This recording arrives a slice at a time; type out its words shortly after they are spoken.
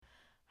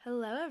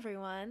Hello,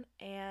 everyone,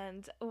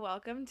 and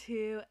welcome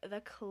to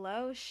the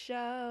Chloe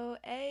Show.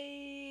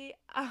 I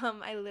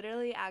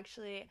literally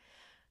actually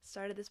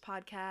started this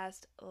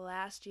podcast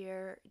last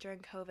year during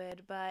COVID,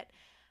 but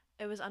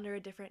it was under a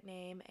different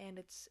name, and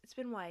it's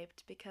been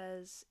wiped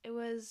because it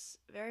was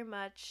very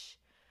much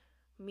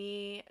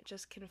me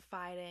just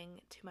confiding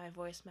to my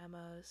voice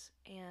memos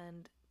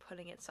and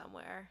putting it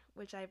somewhere,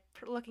 which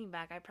looking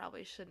back, I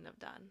probably shouldn't have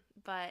done,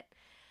 but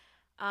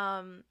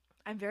um,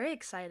 I'm very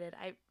excited.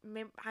 I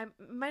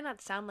might not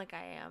sound like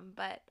I am,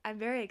 but I'm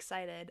very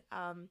excited.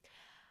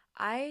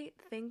 I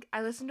think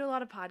I listen to a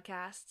lot of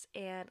podcasts,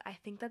 and I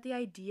think that the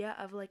idea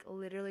of like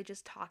literally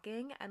just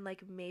talking and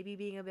like maybe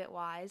being a bit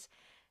wise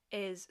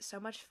is so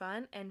much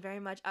fun and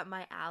very much up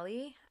my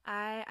alley.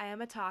 I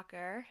am a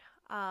talker.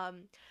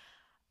 Um,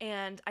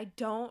 and I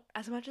don't,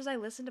 as much as I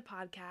listen to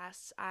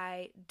podcasts,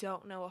 I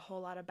don't know a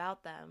whole lot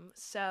about them.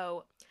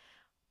 So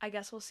I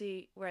guess we'll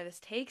see where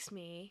this takes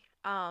me.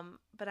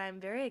 But I'm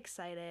very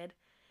excited.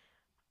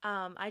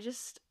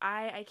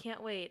 I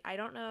can't wait. I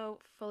don't know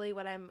fully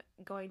what I'm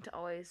going to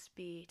always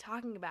be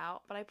talking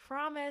about, but I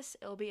promise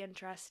it'll be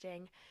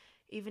interesting.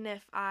 Even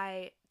if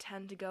I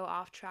tend to go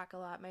off track a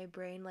lot, my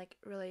brain like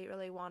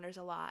really wanders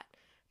a lot.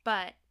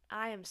 But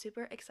I am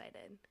super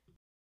excited.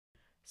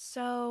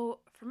 So,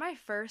 for my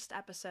first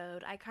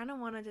episode, I kind of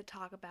wanted to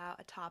talk about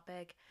a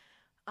topic.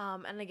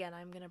 And again,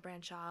 I'm going to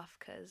branch off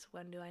because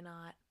when do I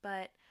not?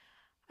 But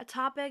a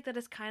topic that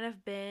has kind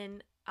of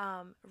been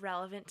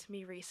relevant to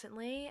me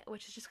recently,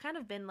 which has just kind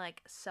of been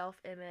like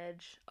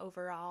self-image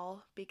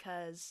overall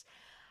because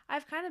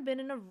I've kind of been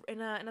in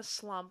a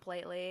slump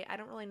lately. I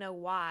don't really know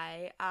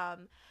why.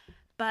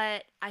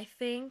 But I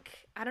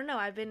think I don't know.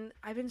 I've been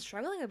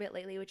struggling a bit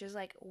lately, which is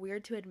like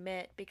weird to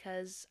admit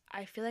because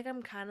I feel like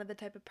I'm kind of the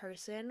type of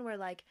person where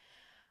like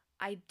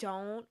I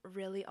don't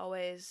really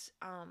always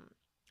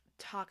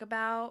talk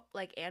about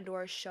like and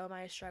or show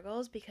my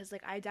struggles because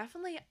like I'm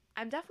definitely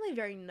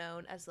very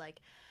known as like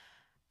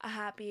a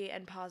happy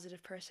and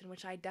positive person,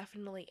 which I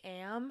definitely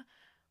am.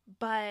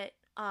 But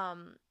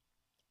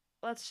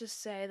let's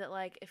just say that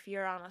like if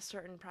you're on a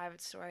certain private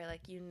story,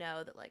 like you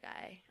know that like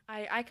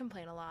I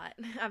complain a lot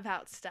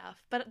about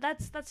stuff. But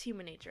that's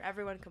human nature.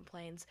 Everyone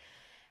complains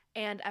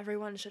and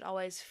everyone should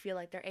always feel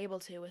like they're able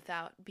to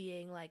without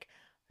being like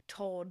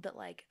told that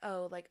like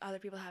oh like other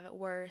people have it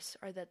worse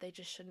or that they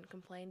just shouldn't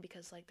complain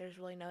because like there's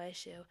really no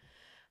issue.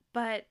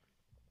 But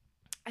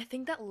I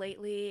think that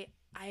lately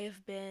I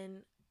have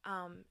been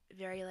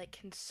very like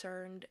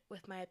concerned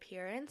with my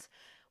appearance,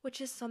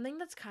 which is something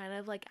that's kind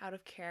of like out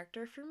of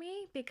character for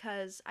me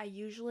because I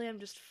usually am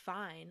just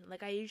fine.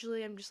 Like I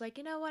usually am just like,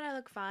 you know what, I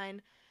look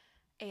fine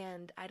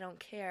and I don't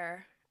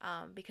care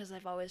because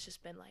I've always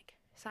just been like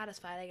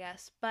satisfied, I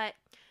guess. But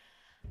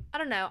I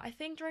don't know. I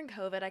think during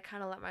COVID, I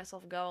kind of let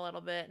myself go a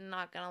little bit,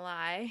 not gonna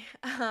lie.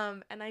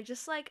 And I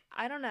just like,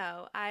 I don't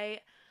know.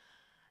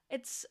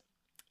 It's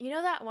you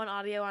know that one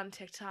audio on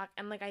TikTok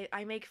and like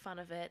I make fun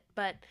of it,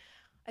 but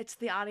it's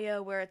the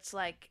audio where it's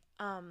like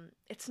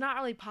it's not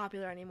really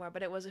popular anymore,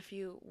 but it was a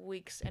few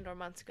weeks and or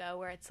months ago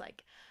where it's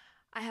like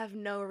I have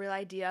no real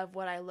idea of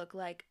what I look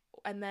like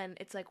and then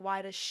it's like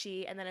why does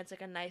she and then it's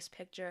like a nice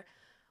picture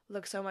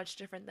look so much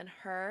different than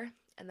her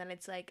and then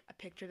it's like a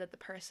picture that the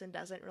person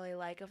doesn't really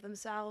like of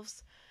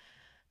themselves.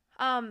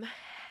 Um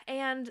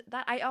and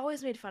that I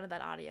always made fun of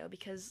that audio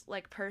because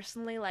like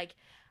personally like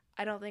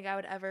I don't think I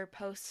would ever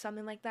post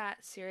something like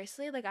that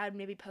seriously. Like I'd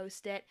maybe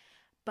post it,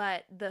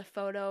 but the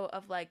photo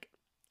of like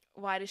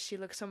why does she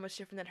look so much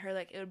different than her?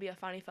 Like it would be a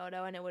funny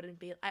photo and it wouldn't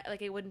be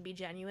like it wouldn't be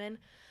genuine.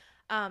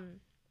 Um,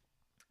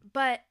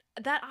 but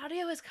that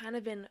audio has kind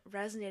of been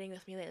resonating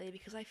with me lately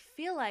because I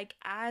feel like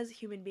as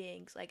human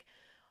beings, like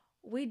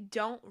we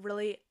don't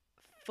really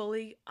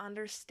fully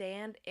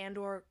understand and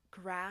or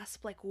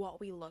grasp like what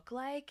we look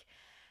like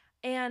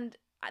and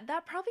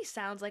that probably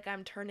sounds like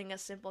I'm turning a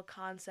simple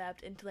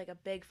concept into like a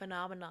big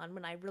phenomenon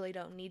when I really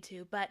don't need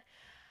to, but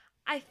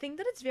I think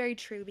that it's very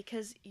true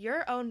because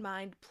your own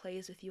mind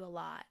plays with you a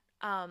lot.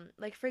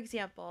 Like for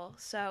example,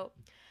 so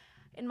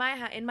in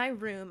my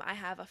room, I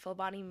have a full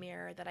body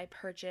mirror that I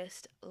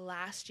purchased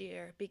last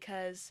year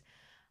because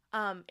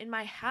in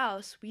my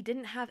house we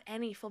didn't have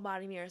any full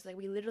body mirrors. Like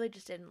we literally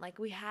just didn't. Like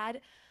we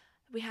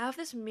have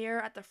this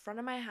mirror at the front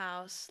of my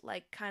house,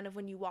 like kind of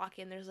when you walk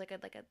in, there's like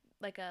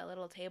a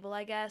little table,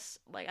 I guess.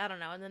 Like I don't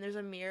know, and then there's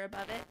a mirror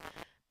above it.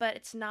 But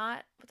it's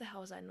not what the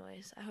hell was that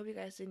noise? I hope you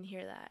guys didn't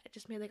hear that. It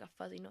just made like a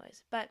fuzzy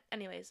noise. But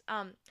anyways,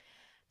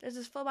 there's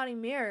this full body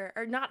mirror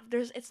or not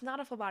there's it's not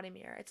a full body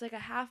mirror. It's like a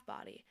half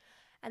body.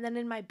 And then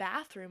in my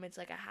bathroom it's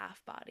like a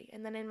half body.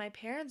 And then in my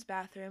parents'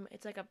 bathroom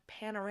it's like a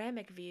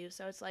panoramic view,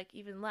 so it's like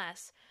even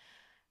less.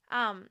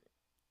 Um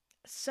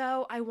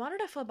so I wanted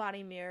a full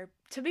body mirror.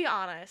 To be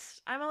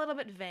honest, I'm a little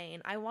bit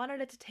vain. I wanted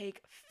it to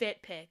take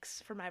fit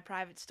pics for my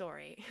private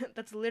story.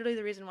 That's literally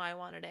the reason why I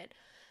wanted it.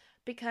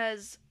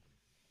 Because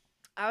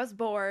I was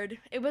bored.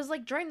 It was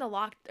like during the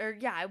lock or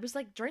yeah, it was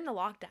like during the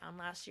lockdown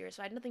last year,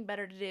 so I had nothing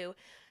better to do.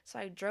 So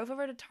I drove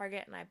over to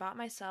Target and I bought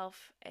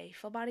myself a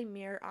full body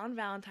mirror on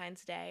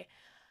Valentine's Day.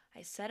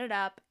 I set it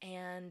up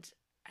and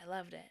I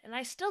loved it. And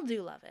I still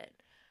do love it.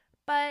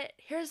 But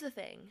here's the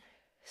thing.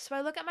 So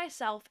I look at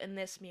myself in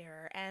this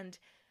mirror, and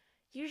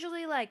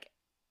usually, like,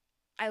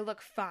 I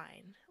look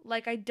fine.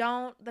 Like, I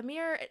don't, the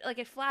mirror, like,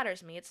 it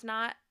flatters me. It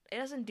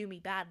doesn't do me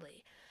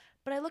badly.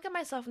 But I look at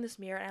myself in this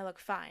mirror and I look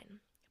fine.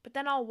 But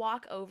then I'll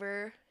walk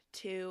over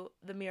to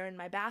the mirror in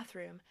my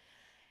bathroom,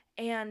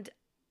 and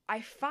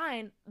I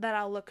find that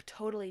I'll look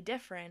totally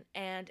different,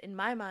 and in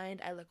my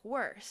mind, I look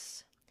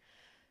worse.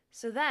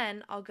 So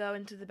then I'll go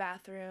into the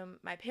bathroom,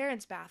 my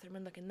parents' bathroom,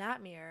 and look in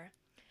that mirror.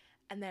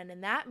 And then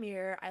in that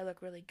mirror, I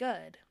look really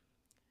good.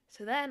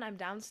 So then I'm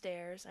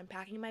downstairs, I'm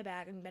packing my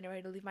bag, I'm getting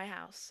ready to leave my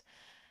house.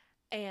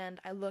 And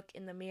I look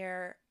in the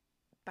mirror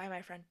by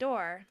my front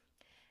door,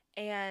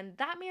 and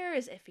that mirror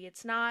is iffy.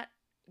 It's not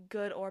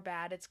good or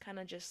bad, it's kind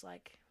of just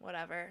like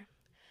whatever.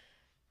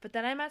 But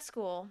then I'm at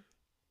school,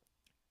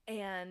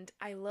 and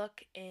I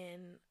look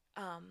in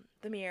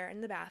the mirror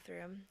in the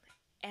bathroom,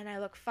 and I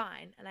look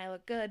fine, and I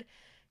look good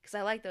because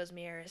I like those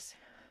mirrors.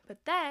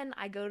 But then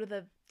I go to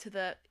the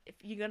if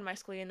you go to my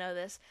school, you know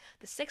this,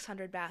 the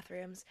 600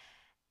 bathrooms,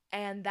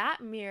 and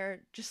that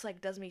mirror just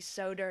like does me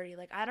so dirty.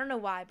 Like, I don't know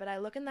why, but I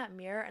look in that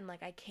mirror and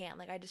like I can't.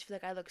 Like, I just feel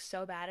like I look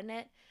so bad in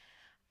it.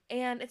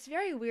 And it's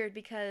very weird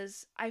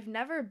because I've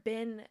never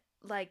been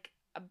like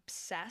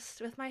obsessed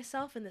with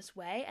myself in this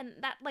way. And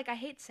that, like, I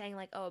hate saying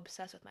like, oh,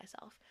 obsessed with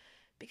myself,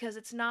 because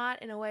it's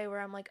not in a way where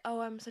I'm like,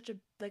 oh, I'm such a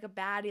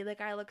baddie,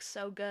 like I look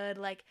so good,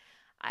 like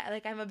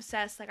I'm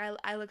obsessed, like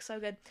I look so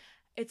good.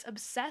 It's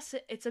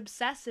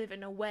obsessive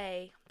in a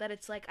way that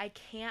it's like I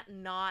can't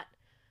not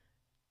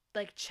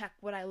like check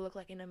what I look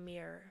like in a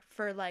mirror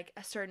for like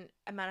a certain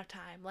amount of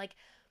time. Like,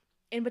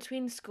 in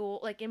between school,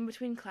 like in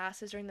between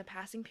classes during the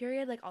passing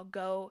period, like I'll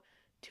go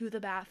to the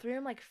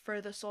bathroom like for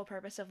the sole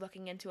purpose of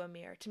looking into a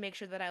mirror to make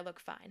sure that I look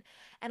fine.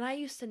 And I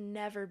used to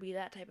never be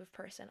that type of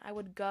person. I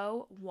would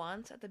go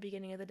once at the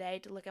beginning of the day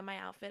to look at my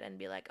outfit and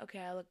be like, okay,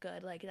 I look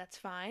good, like that's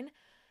fine.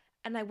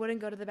 And I wouldn't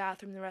go to the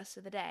bathroom the rest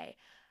of the day.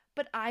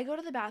 But I go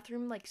to the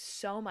bathroom like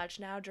so much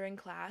now during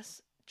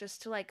class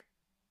just to like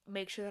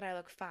make sure that I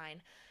look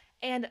fine.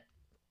 And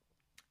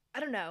I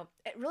don't know,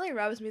 it really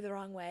rubs me the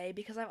wrong way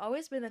because I've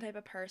always been the type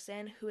of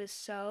person who is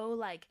so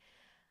like,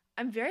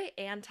 I'm very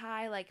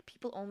anti like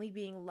people only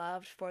being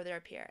loved for their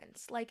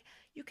appearance. Like,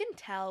 you can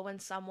tell when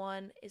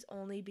someone is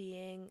only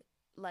being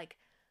like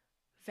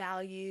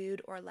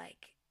valued or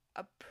like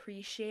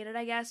appreciated,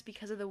 I guess,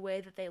 because of the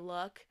way that they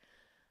look.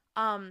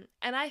 And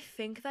I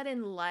think that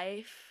in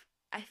life,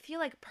 I feel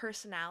like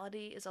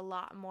personality is a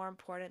lot more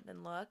important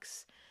than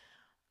looks.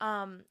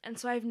 And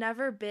so I've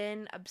never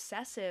been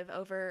obsessive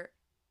over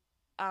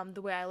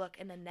the way I look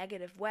in a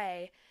negative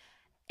way.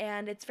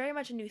 And it's very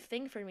much a new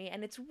thing for me.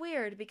 And it's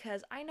weird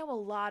because I know a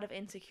lot of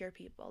insecure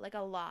people, like a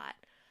lot.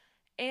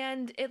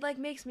 And it like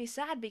makes me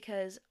sad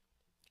because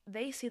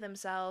they see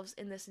themselves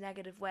in this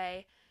negative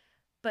way,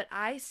 but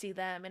I see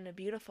them in a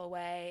beautiful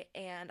way.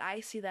 And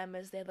I see them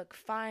as they look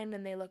fine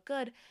and they look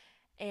good.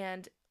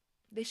 And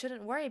they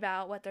shouldn't worry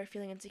about what they're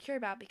feeling insecure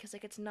about because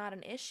like it's not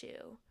an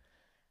issue.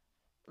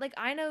 Like,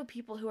 I know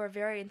people who are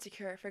very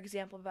insecure, for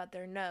example, about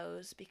their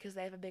nose because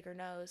they have a bigger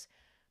nose.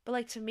 But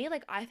like, to me,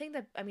 like, I think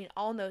that, I mean,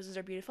 all noses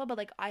are beautiful, but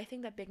like I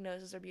think that big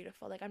noses are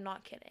beautiful. Like, I'm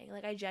not kidding.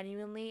 Like, I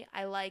genuinely,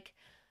 I like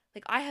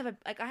I have a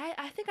like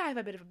I think I have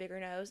a bit of a bigger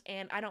nose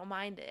and I don't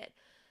mind it.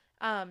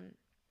 Um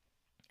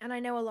and I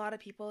know a lot of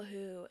people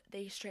who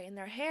they straighten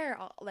their hair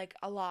like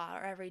a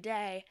lot or every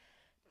day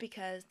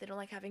because they don't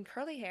like having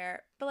curly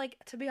hair. But like,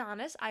 to be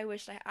honest, I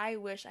wish I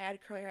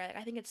had curly hair. Like,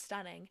 I think it's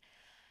stunning.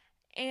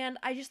 And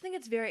I just think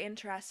it's very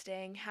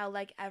interesting how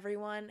like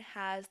everyone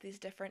has these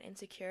different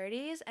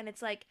insecurities, and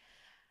it's like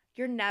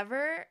you're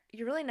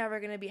really never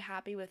going to be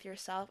happy with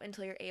yourself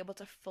until you're able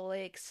to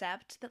fully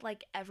accept that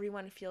like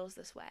everyone feels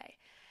this way.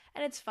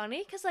 And it's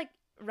funny cuz like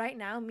right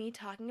now me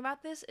talking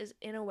about this is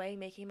in a way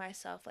making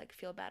myself like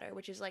feel better,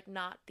 which is like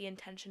not the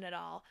intention at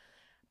all,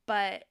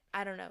 but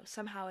I don't know,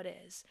 somehow it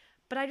is.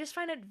 But I just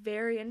find it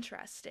very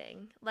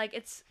interesting. Like,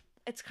 it's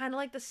kind of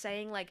like the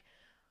saying like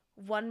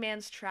one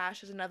man's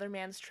trash is another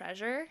man's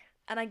treasure.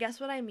 And I guess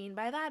what I mean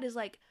by that is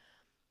like,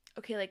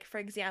 okay, like for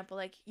example,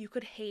 like you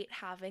could hate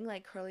having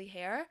like curly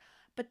hair,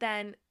 but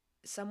then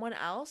someone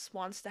else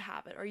wants to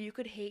have it. Or you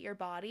could hate your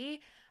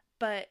body,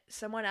 but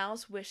someone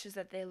else wishes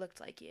that they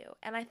looked like you.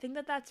 And I think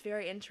that that's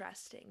very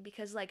interesting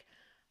because like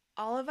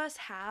all of us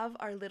have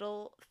our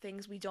little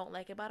things we don't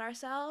like about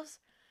ourselves,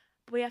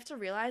 but we have to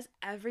realize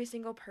every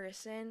single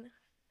person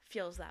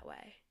feels that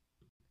way.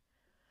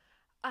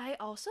 I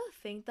also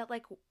think that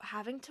like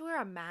having to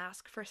wear a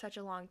mask for such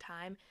a long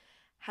time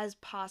has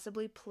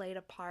possibly played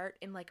a part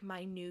in like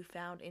my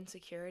newfound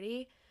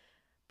insecurity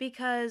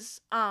because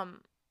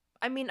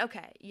I mean,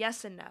 okay,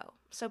 yes and no.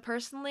 So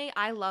personally,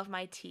 I love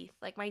my teeth.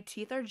 Like, my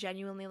teeth are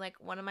genuinely like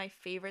one of my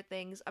favorite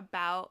things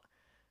about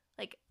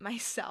like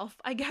myself.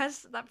 I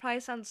guess that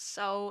probably sounds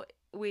so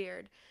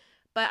weird,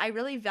 but I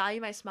really value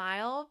my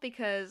smile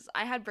because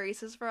I had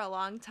braces for a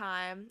long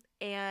time,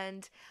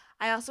 and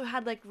I also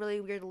had like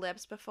really weird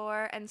lips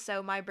before, and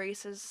so my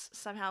braces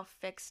somehow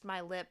fixed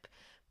my lip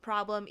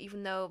problem,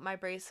 even though my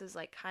braces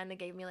like kind of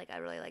gave me like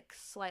a really like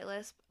slight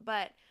lisp.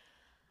 But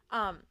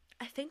um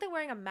I think that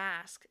wearing a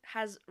mask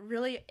has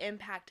really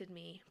impacted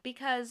me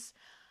because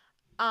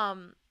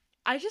um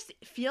I just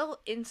feel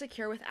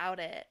insecure without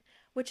it,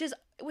 which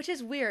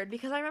is weird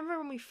because I remember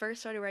when we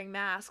first started wearing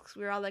masks,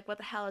 we were all like, what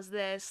the hell is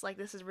this? Like,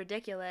 this is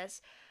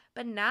ridiculous.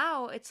 But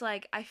now it's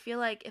like I feel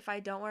like if I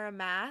don't wear a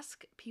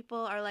mask, people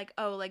are like,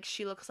 "Oh, like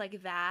she looks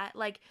like that."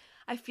 Like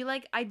I feel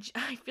like I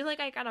feel like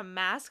I got a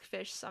mask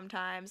fish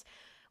sometimes,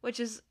 which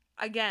is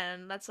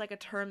again, that's like a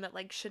term that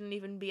like shouldn't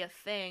even be a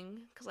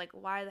thing cuz like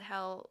why the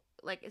hell,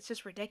 like it's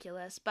just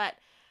ridiculous. But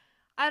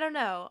I don't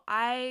know.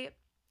 I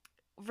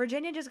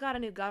Virginia just got a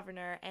new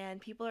governor,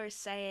 and people are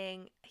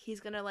saying he's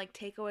gonna like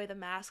take away the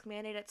mask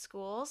mandate at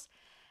schools.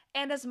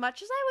 And as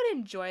much as I would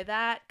enjoy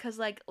that, because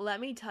like let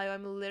me tell you,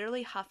 I'm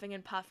literally huffing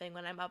and puffing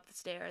when I'm up the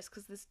stairs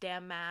because this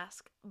damn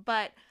mask.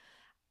 But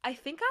I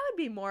think I would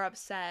be more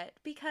upset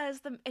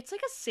because it's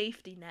like a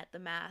safety net. The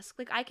mask,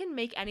 like I can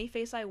make any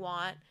face I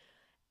want,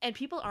 and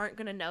people aren't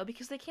gonna know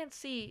because they can't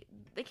see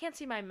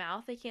my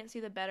mouth, they can't see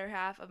the better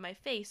half of my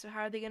face. So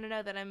how are they gonna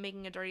know that I'm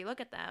making a dirty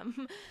look at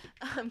them?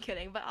 I'm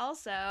kidding, but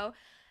also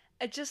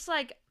it just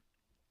like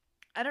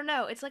I don't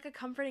know, it's like a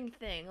comforting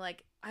thing.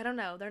 Like I don't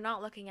know, they're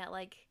not looking at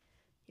like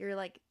your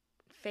like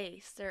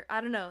face. They're I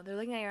don't know, they're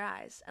looking at your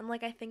eyes. And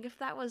like I think if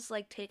that was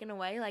like taken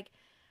away, like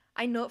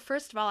I know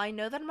first of all, I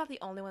know that I'm not the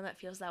only one that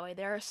feels that way.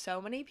 There are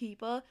so many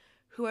people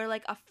who are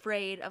like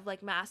afraid of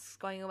like masks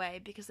going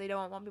away because they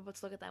don't want people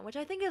to look at them, which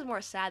I think is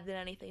more sad than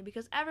anything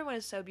because everyone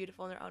is so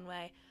beautiful in their own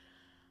way.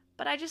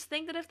 But I just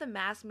think that if the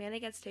mask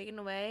mandate gets taken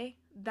away,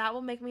 that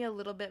will make me a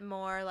little bit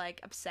more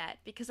like upset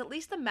because at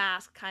least the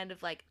mask kind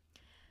of like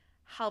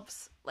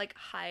helps like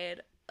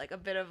hide like a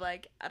bit of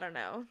like I don't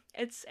know.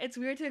 It's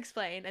weird to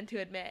explain and to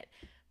admit,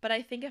 but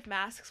I think if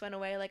masks went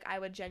away, like I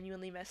would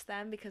genuinely miss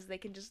them because they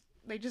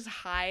just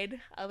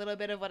hide a little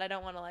bit of what I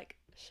don't want to like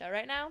show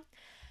right now.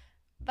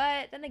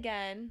 But then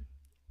again,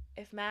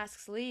 if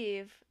masks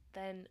leave,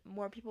 then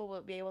more people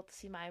will be able to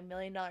see my $1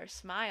 million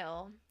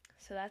smile.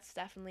 So that's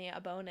definitely a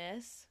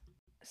bonus.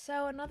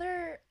 So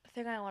another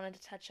thing I wanted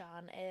to touch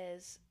on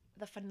is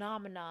the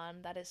phenomenon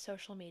that is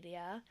social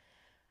media.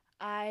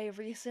 I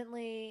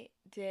recently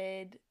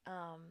did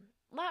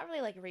not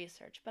really like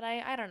research, but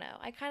I don't know.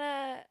 I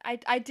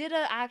did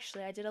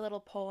I did a little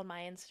poll on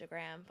my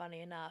Instagram,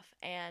 funny enough,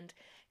 and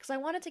cuz I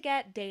wanted to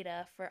get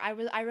data for I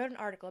wrote an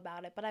article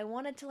about it, but I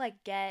wanted to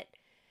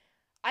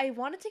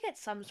get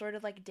some sort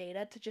of like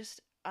data to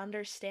just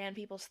understand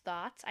people's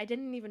thoughts. I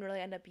didn't even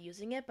really end up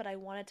using it, but I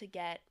wanted to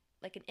get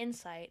like an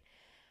insight.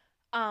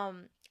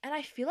 And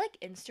I feel like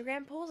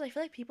Instagram polls, I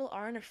feel like people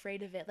aren't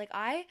afraid of it.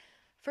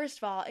 First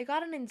of all, it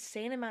got an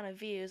insane amount of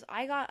views.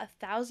 I got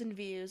 1,000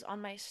 views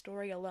on my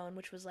story alone,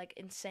 which was like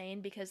insane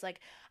because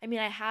like, I mean,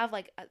 I have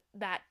like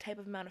that type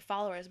of amount of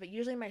followers, but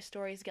usually my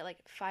stories get like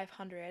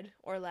 500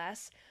 or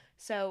less.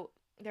 So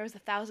there was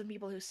 1,000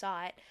 people who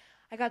saw it.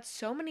 I got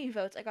so many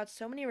votes. I got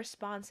so many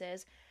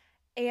responses,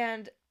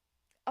 and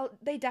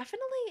they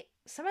definitely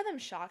some of them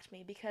shocked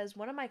me because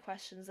one of my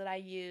questions that I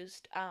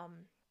used,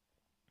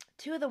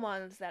 two of the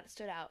ones that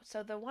stood out.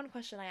 So the one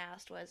question I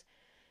asked was,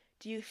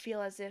 do you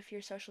feel as if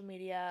your social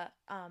media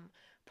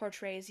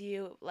portrays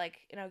you like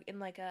in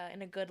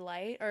a good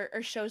light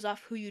or shows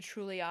off who you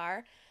truly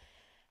are?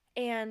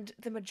 And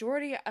the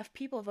majority of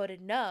people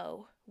voted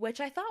no,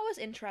 which I thought was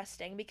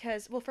interesting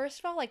because, well, first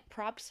of all, like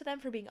props to them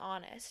for being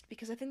honest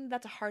because I think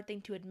that's a hard thing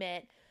to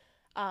admit,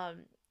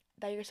 um,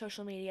 that your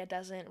social media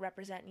doesn't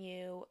represent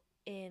you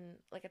in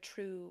like a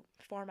true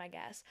form, I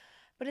guess.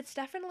 But it's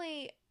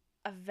definitely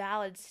a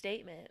valid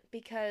statement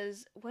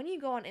because when you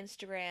go on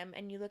Instagram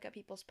and you look at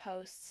people's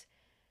posts,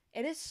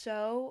 it is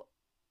so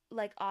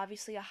like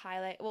obviously a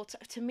highlight. Well,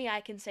 to me,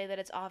 I can say that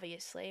it's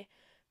obviously,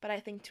 but I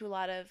think to a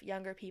lot of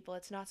younger people,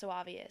 it's not so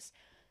obvious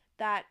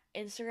that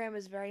Instagram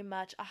is very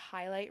much a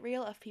highlight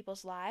reel of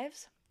people's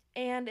lives.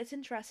 And it's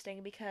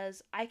interesting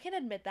because I can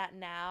admit that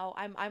now.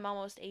 I'm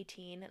almost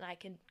 18 and I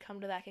can come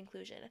to that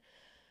conclusion.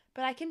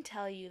 But I can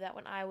tell you that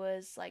when I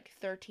was like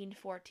 13,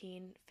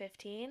 14,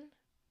 15,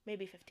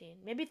 maybe 15,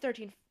 maybe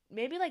 13,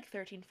 maybe like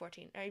 13,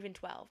 14, or even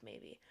 12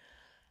 maybe.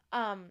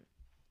 Um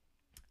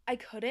I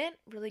couldn't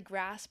really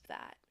grasp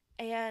that.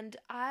 And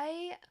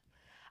I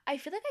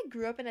feel like I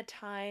grew up in a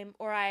time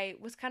or I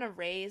was kind of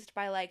raised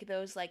by like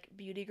those like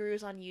beauty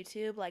gurus on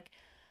YouTube, like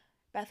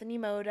Bethany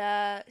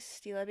Moda,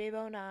 Stila Babe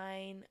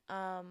 09.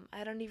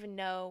 I don't even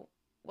know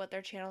what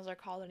their channels are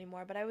called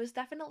anymore, but I was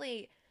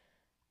definitely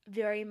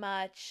very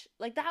much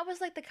like that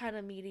was like the kind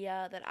of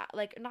media that I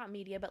like, not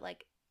media, but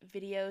like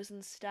videos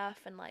and stuff.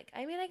 And like,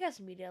 I mean, I guess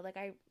media, like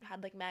I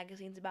had like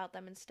magazines about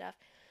them and stuff.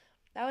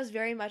 That was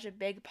very much a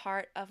big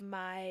part of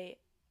my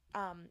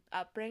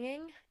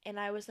upbringing, and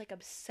I was like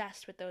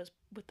obsessed with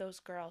those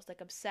girls, like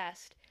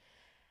obsessed.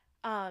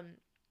 Um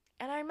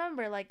and I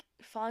remember like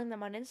following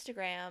them on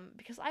Instagram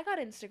because I got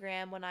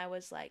Instagram when I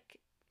was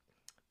like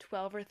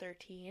 12 or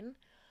 13.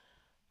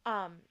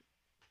 Um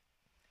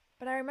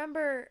but I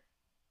remember,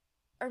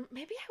 or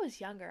maybe I was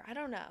younger, I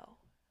don't know.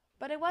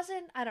 But it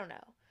wasn't, I don't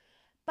know.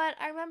 But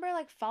I remember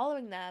like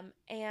following them,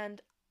 and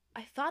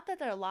I thought that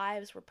their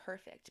lives were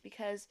perfect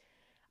because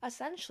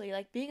essentially,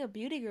 like, being a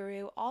beauty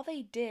guru, all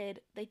they did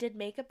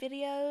makeup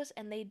videos,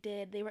 and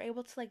they were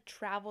able to like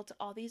travel to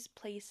all these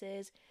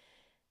places.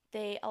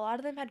 A lot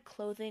of them had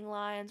clothing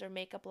lines or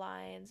makeup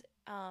lines.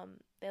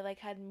 They like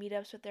had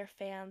meetups with their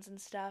fans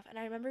and stuff, and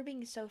I remember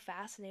being so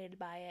fascinated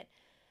by it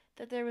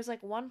that there was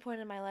like one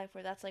point in my life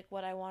where that's like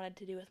what I wanted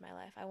to do with my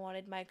life. I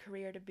wanted my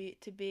career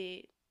to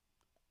be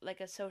like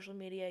a social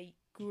media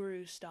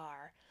guru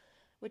star,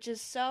 which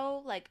is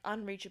so like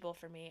unreachable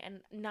for me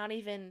and not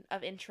even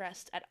of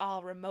interest at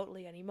all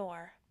remotely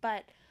anymore.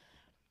 But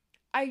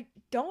I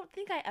don't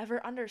think I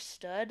ever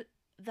understood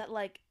that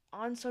like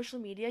on social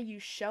media you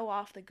show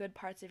off the good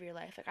parts of your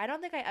life. Like I don't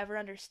think I ever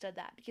understood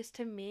that because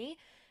to me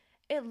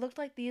it looked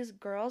like these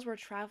girls were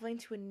traveling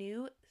to a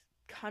new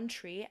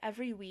country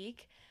every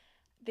week.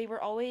 They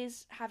were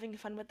always having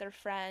fun with their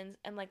friends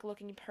and like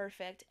looking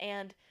perfect,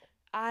 and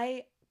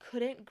I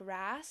couldn't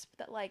grasp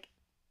that like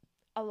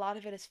a lot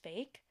of it is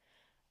fake.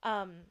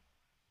 Um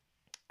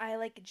I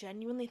like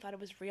genuinely thought it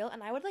was real,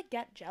 and I would like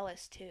get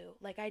jealous too.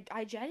 Like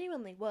I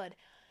genuinely would.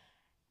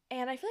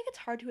 And I feel like it's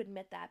hard to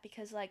admit that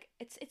because like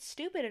it's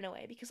stupid in a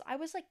way because I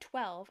was like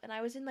 12 and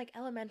I was in like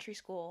elementary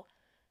school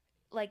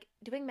like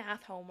doing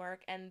math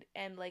homework and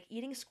like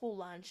eating school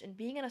lunch and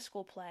being in a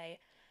school play,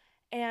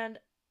 and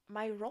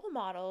my role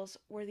models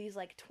were these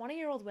like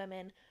 20-year-old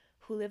women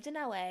who lived in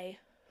LA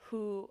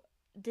who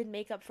did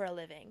makeup for a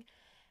living.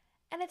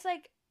 And it's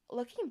like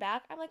looking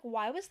back, I'm like,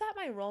 why was that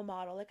my role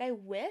model? Like I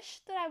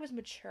wish that I was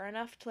mature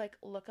enough to like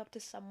look up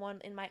to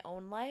someone in my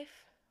own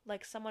life,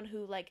 like someone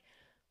who like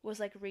was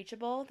like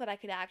reachable that I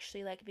could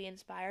actually like be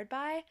inspired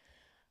by.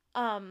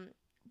 Um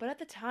but at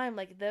the time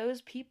like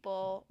those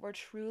people were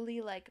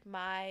truly like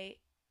my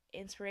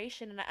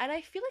inspiration, and I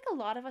feel like a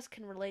lot of us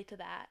can relate to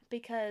that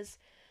because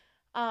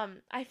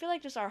I feel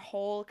like just our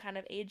whole kind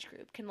of age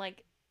group can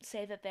like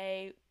say that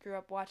they grew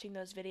up watching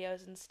those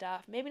videos and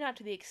stuff. Maybe not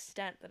to the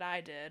extent that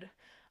I did,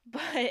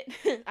 but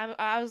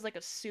I was like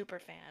a super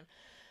fan.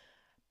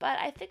 But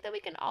I think that we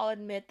can all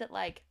admit that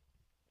like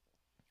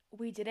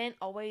we didn't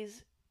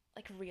always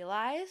like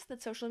realize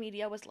that social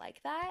media was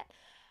like that.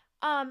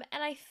 And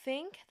I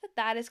think that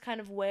that is kind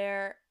of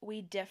where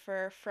we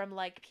differ from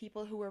like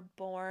people who were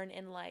born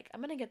in like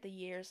I'm gonna get the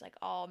years like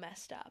all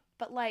messed up,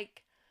 but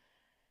like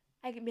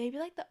maybe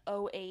like the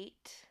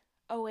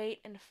 '08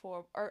 and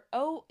forward,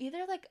 or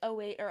either like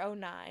 '08 or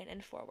 '09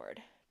 and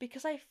forward,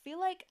 because I feel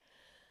like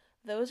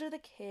those are the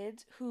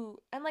kids who,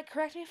 and like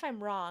correct me if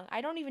I'm wrong,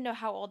 I don't even know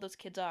how old those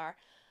kids are,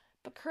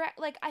 but correct,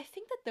 like I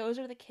think that those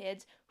are the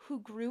kids who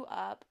grew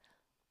up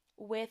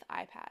with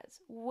iPads,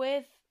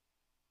 with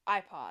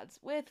iPods,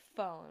 with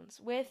phones,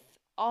 with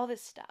all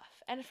this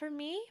stuff. And for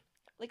me,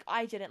 like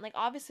I didn't. Like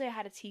obviously I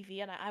had a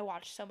TV and I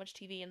watched so much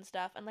TV and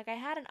stuff, and like I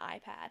had an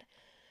iPad.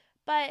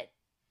 But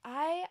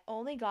I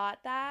only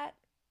got that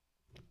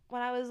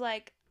when I was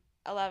like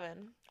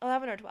 11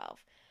 or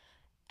 12.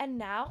 And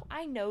now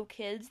I know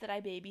kids that I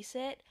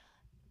babysit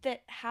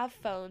that have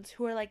phones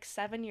who are like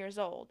 7 years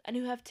old and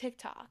who have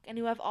TikTok and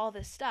who have all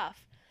this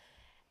stuff.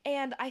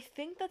 And I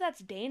think that that's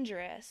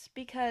dangerous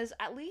because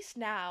at least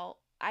now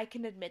I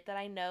can admit that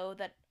I know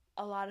that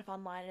a lot of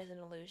online is an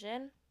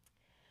illusion.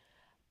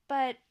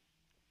 But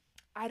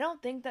I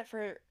don't think that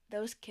for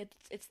those kids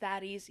it's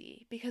that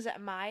easy because at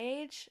my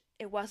age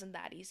it wasn't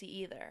that easy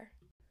either.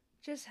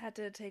 Just had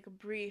to take a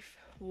brief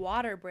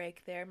water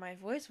break there. My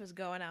voice was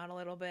going out a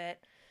little bit.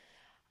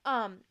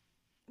 Um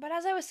but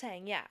as I was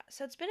saying, yeah.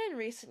 So it's been in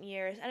recent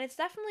years and it's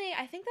definitely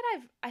I think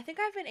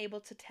I've been able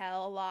to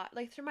tell a lot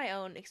like through my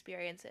own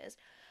experiences.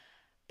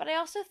 But I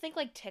also think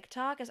like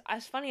TikTok,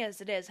 as funny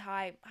as it is, how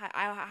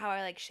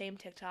I like shame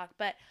TikTok,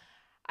 but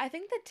I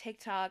think that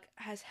TikTok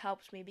has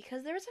helped me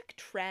because there was like a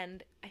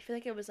trend. I feel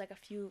like it was like a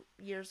few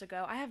years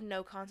ago. I have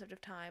no concept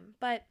of time,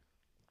 but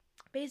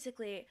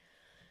basically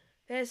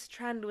this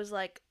trend was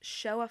like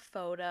show a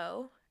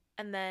photo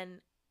and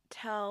then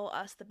tell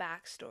us the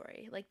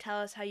backstory. Like tell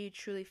us how you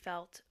truly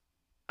felt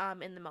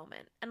in the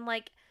moment. And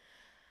like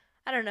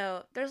I don't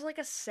know, there's like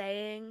a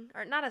saying,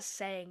 or not a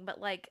saying, but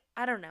like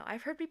I don't know.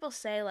 I've heard people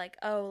say like,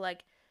 "Oh,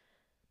 like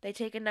they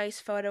take a nice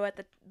photo at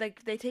the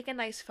they take a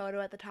nice photo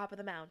at the top of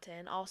the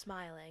mountain, all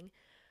smiling,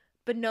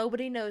 but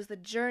nobody knows the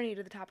journey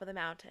to the top of the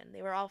mountain.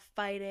 They were all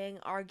fighting,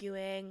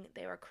 arguing,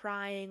 they were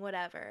crying,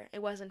 whatever.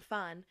 It wasn't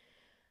fun,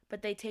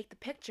 but they take the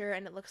picture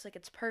and it looks like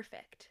it's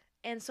perfect."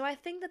 And so I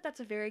think that that's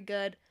a very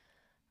good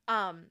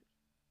um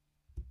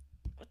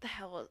what the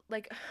hell?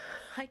 Like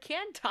I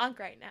can't talk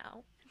right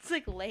now. It's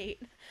like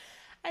late.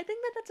 I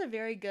think that that's a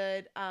very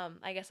good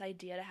I guess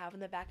idea to have in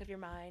the back of your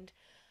mind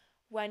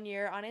when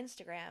you're on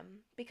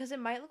Instagram because it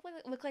might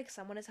look like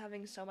someone is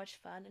having so much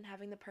fun and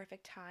having the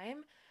perfect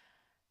time,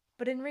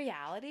 but in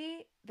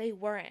reality, they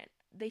weren't.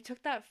 They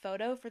took that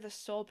photo for the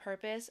sole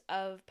purpose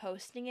of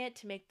posting it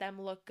to make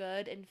them look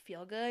good and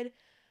feel good,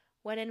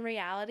 when in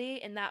reality,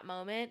 in that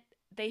moment,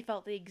 they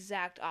felt the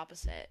exact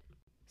opposite.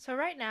 So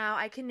right now,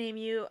 I can name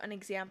you an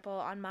example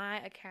on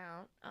my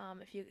account.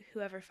 If you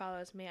whoever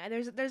follows me,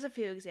 there's a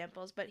few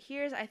examples, but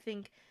here's I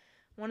think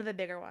one of the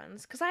bigger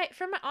ones. Because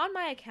on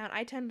my account,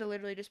 I tend to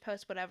literally just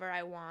post whatever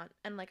I want,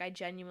 and like I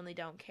genuinely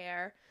don't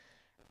care.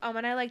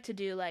 And I like to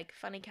do like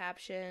funny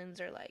captions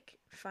or like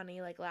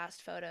funny like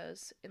last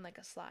photos in like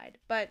a slide.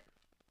 But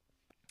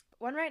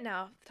one right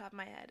now, off the top of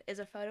my head, is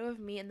a photo of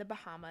me in the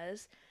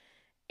Bahamas,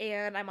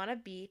 and I'm on a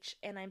beach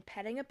and I'm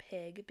petting a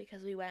pig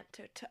because we went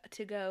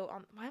to go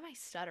on. Why am I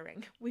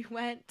stuttering? We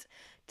went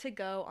to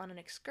go on an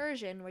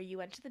excursion where you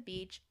went to the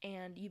beach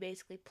and you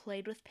basically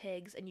played with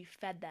pigs and you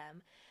fed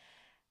them.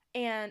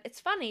 And it's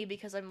funny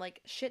because I'm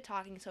like shit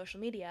talking social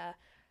media,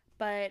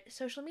 but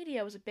social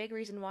media was a big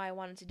reason why I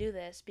wanted to do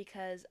this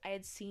because I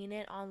had seen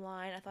it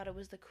online. I thought it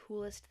was the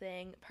coolest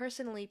thing.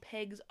 Personally,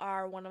 pigs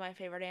are one of my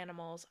favorite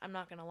animals, I'm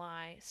not gonna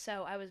lie.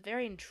 So I was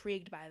very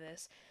intrigued by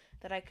this,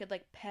 that I could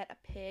like pet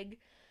a pig.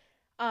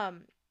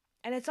 Um,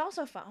 and it's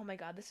also fun. Oh my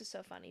god, this is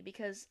so funny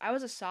because I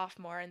was a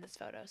sophomore in this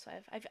photo, so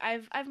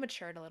I've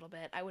matured a little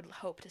bit. I would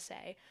hope to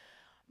say,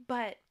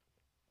 but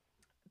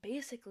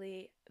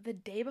basically the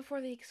day before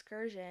the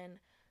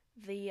excursion,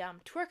 the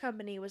tour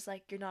company was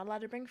like, "You're not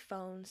allowed to bring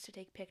phones to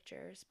take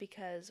pictures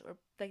because," or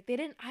like they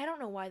didn't. I don't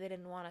know why they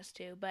didn't want us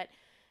to, but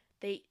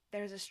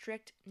there's a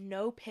strict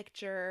no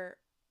picture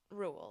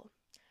rule.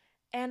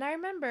 And I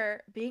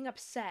remember being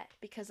upset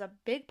because a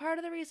big part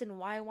of the reason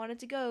why I wanted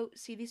to go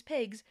see these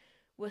pigs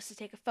was to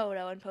take a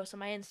photo and post on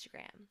my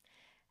Instagram.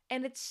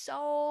 And it's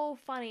so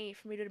funny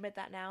for me to admit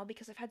that now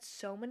because I've had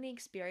so many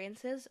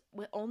experiences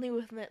within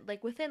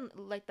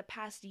the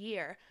past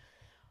year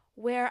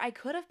where I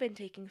could have been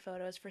taking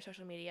photos for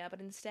social media, but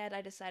instead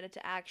I decided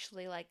to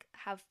actually like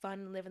have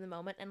fun, live in the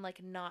moment, and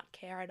like not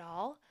care at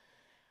all.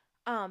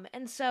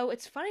 And so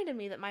it's funny to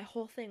me that my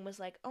whole thing was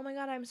like, oh my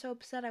god, I'm so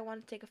upset, I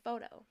want to take a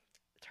photo.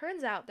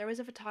 Turns out there was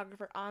a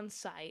photographer on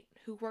site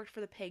who worked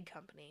for the pig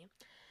company,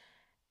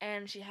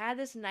 and she had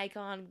this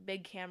Nikon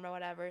big camera,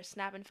 whatever,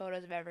 snapping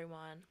photos of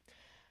everyone.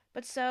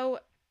 But so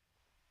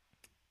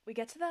we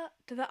get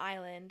to the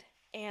island,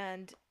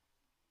 and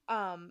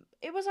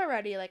it was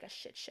already like a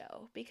shit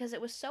show because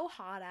it was so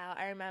hot out.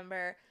 I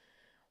remember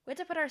we had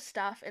to put our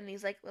stuff in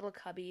these like little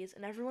cubbies,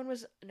 and everyone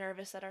was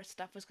nervous that our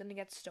stuff was going to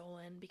get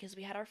stolen because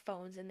we had our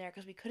phones in there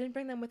because we couldn't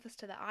bring them with us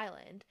to the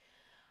island.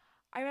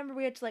 I remember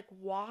we had to like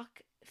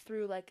walk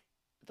through like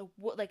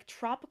like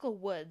tropical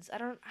woods. I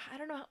don't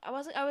know. I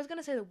was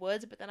gonna say the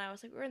woods, but then I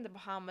was like, we're in the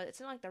Bahamas. It's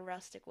not like the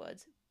rustic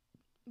woods,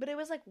 but it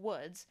was like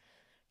woods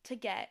to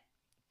get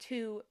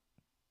to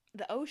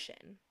the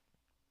ocean.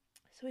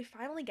 So we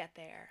finally get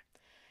there,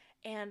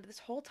 and this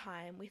whole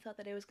time we thought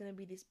that it was gonna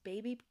be these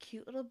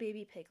cute little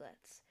baby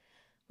piglets.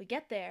 We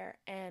get there,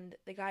 and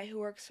the guy who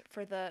works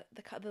for the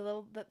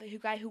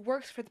guy who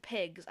works for the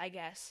pigs, I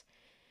guess,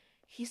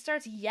 he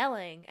starts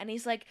yelling, and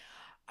he's like,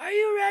 "Are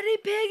you ready,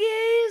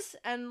 piggies?"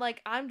 And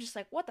like I'm just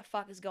like, "What the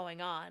fuck is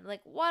going on?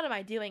 Like, what am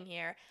I doing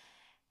here?"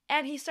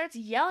 And he starts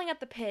yelling at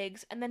the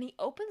pigs, and then he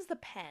opens the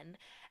pen,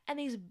 and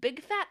these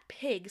big fat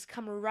pigs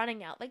come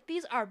running out. Like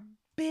these are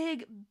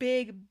big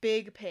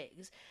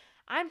pigs.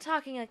 I'm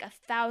talking like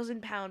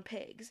 1,000-pound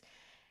pigs.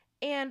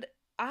 And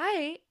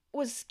I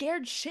was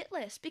scared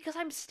shitless because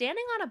I'm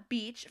standing on a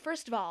beach.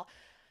 First of all,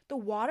 the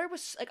water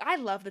was like, I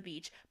love the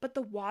beach, but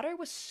the water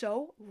was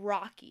so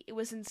rocky. It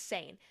was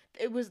insane.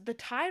 The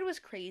tide was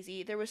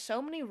crazy. There was so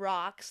many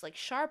rocks, like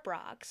sharp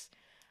rocks.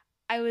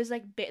 I was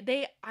like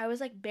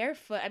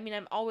barefoot. I mean,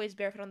 I'm always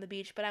barefoot on the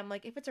beach, but I'm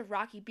like, if it's a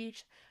rocky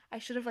beach, I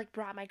should have like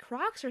brought my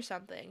Crocs or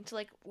something to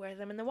like wear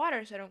them in the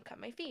water so I don't cut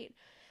my feet.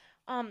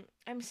 I'm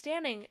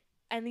standing,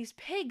 and these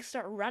pigs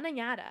start running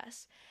at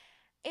us.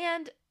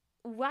 And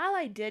while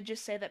I did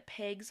just say that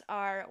pigs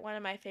are one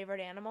of my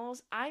favorite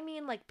animals, I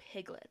mean like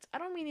piglets. I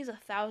don't mean these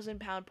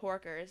 1,000-pound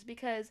porkers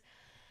because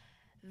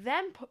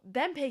them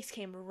pigs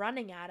came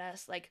running at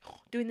us like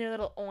doing their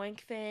little oink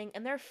thing,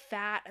 and they're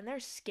fat and they're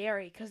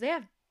scary because they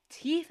have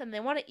teeth and they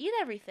want to eat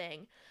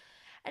everything.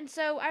 And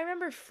so I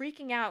remember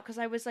freaking out because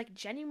I was like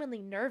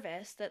genuinely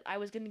nervous that I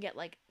was going to get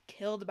like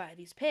killed by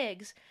these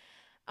pigs.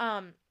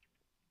 Um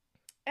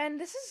and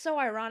this is so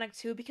ironic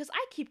too because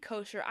I keep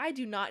kosher. I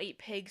do not eat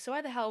pigs, so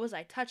why the hell was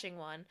I touching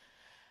one?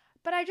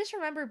 But I just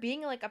remember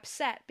being like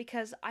upset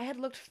because I had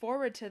looked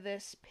forward to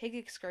this pig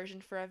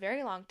excursion for a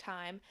very long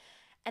time.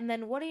 And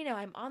then what do you know?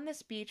 I'm on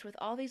this beach with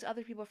all these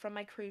other people from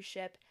my cruise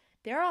ship.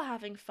 They're all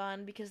having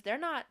fun because they're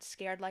not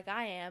scared like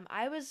I am.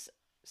 I was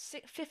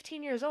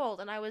 15 years old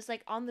and I was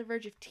like on the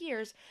verge of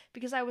tears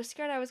because I was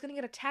scared I was going to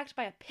get attacked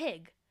by a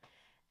pig.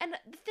 And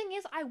the thing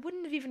is, I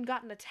wouldn't have even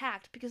gotten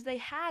attacked because they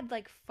had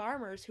like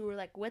farmers who were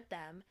like with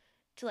them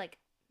to like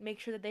make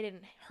sure that they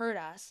didn't hurt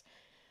us.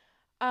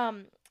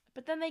 Um,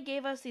 but then they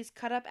gave us these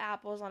cut up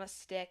apples on a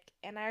stick,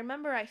 and I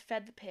remember I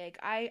fed the pig.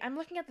 I'm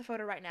looking at the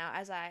photo right now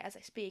as I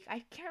speak.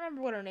 I can't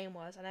remember what her name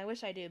was, and I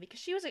wish I do because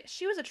she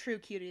was a true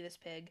cutie, this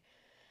pig.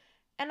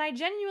 And I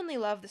genuinely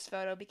love this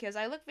photo because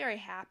I look very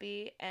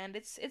happy, and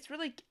it's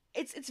really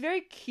it's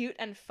very cute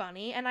and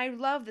funny, and I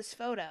love this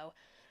photo.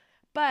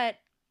 But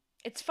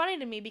it's funny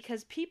to me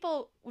because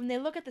people, when they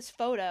look at this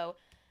photo,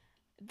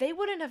 they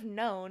wouldn't have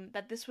known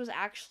that this was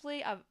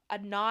actually a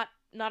not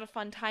a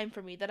fun time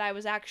for me, that I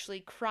was actually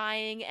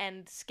crying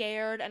and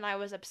scared and I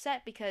was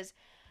upset because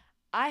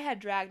I had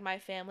dragged my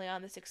family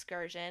on this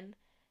excursion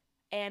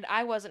and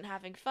I wasn't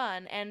having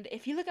fun. And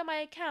if you look at my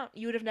account,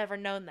 you would have never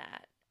known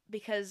that,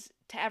 because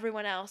to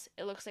everyone else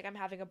it looks like I'm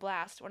having a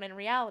blast when in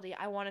reality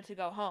I wanted to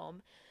go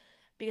home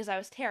because I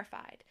was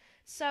terrified.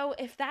 So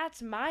if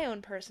that's my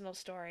own personal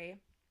story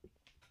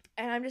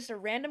and I'm just a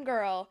random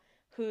girl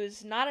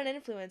who's not an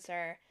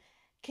influencer,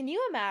 can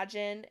you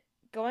imagine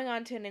going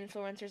onto an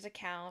influencer's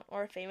account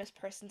or a famous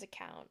person's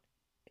account?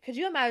 Could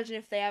you imagine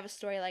if they have a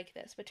story like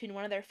this between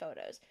one of their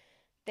photos?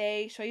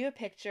 They show you a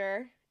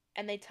picture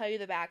and they tell you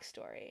the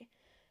backstory.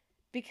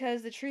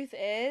 Because the truth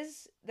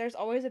is, there's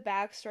always a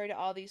backstory to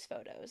all these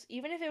photos.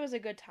 Even if it was a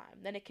good time,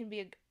 then it can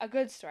be a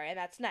good story, and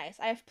that's nice.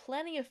 I have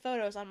plenty of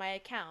photos on my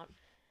account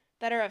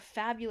that are of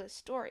fabulous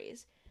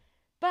stories.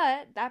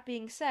 But, that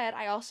being said,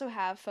 I also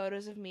have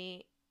photos of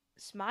me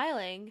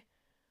smiling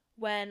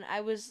when I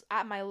was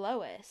at my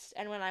lowest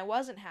and when I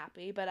wasn't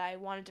happy, but I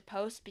wanted to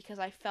post because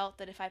I felt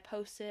that if I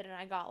posted and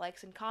I got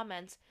likes and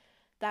comments,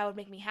 that would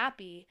make me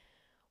happy.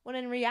 When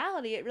in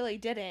reality, it really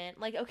didn't.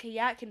 Like, okay,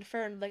 yeah, it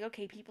confirmed, like,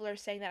 okay, people are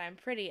saying that I'm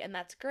pretty, and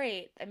that's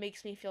great. That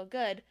makes me feel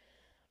good.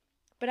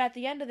 But at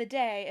the end of the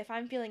day, if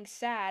I'm feeling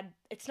sad,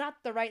 it's not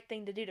the right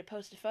thing to do to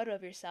post a photo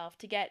of yourself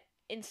to get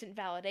instant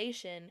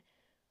validation,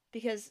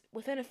 because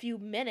within a few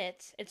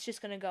minutes, it's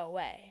just gonna go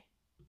away.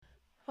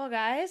 Well,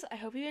 guys, I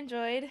hope you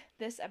enjoyed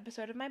this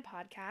episode of my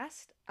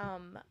podcast.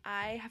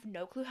 I have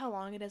no clue how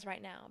long it is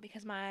right now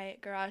because my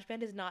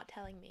GarageBand is not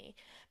telling me.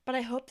 But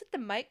I hope that the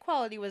mic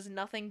quality was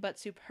nothing but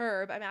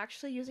superb. I'm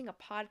actually using a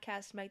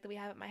podcast mic that we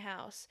have at my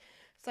house.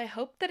 So I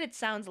hope that it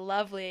sounds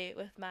lovely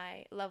with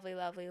my lovely,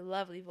 lovely,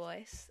 lovely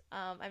voice.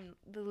 I'm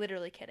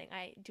literally kidding.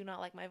 I do not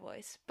like my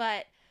voice.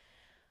 But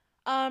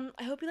I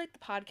hope you like the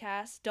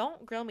podcast.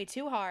 Don't grill me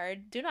too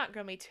hard. Do not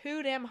grill me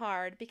too damn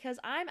hard because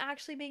I'm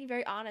actually being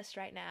very honest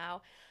right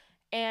now.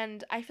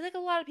 And I feel like a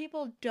lot of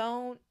people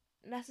don't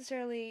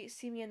necessarily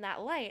see me in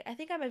that light. I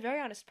think I'm a very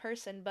honest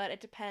person, but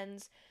it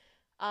depends.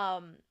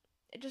 Um,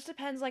 it just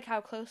depends like how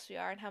close we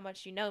are and how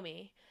much you know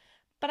me.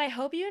 But I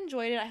hope you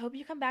enjoyed it. I hope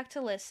you come back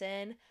to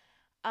listen.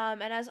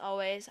 And as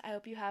always, I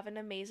hope you have an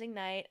amazing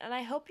night. And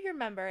I hope you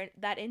remember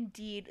that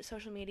indeed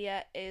social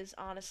media is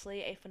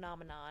honestly a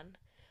phenomenon.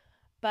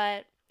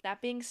 But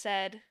that being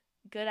said,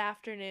 good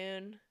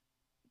afternoon,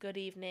 good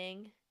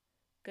evening,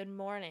 good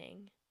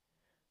morning,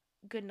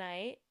 good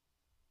night,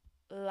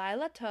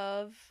 Lila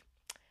Tov,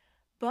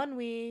 Bon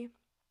nuit,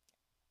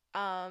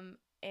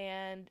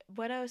 and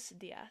Buenos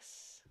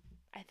dias.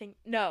 I think,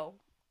 no.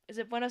 Is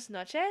it Buenos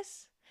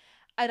noches?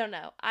 I don't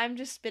know. I'm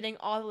just spitting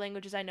all the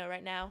languages I know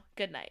right now.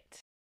 Good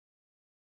night.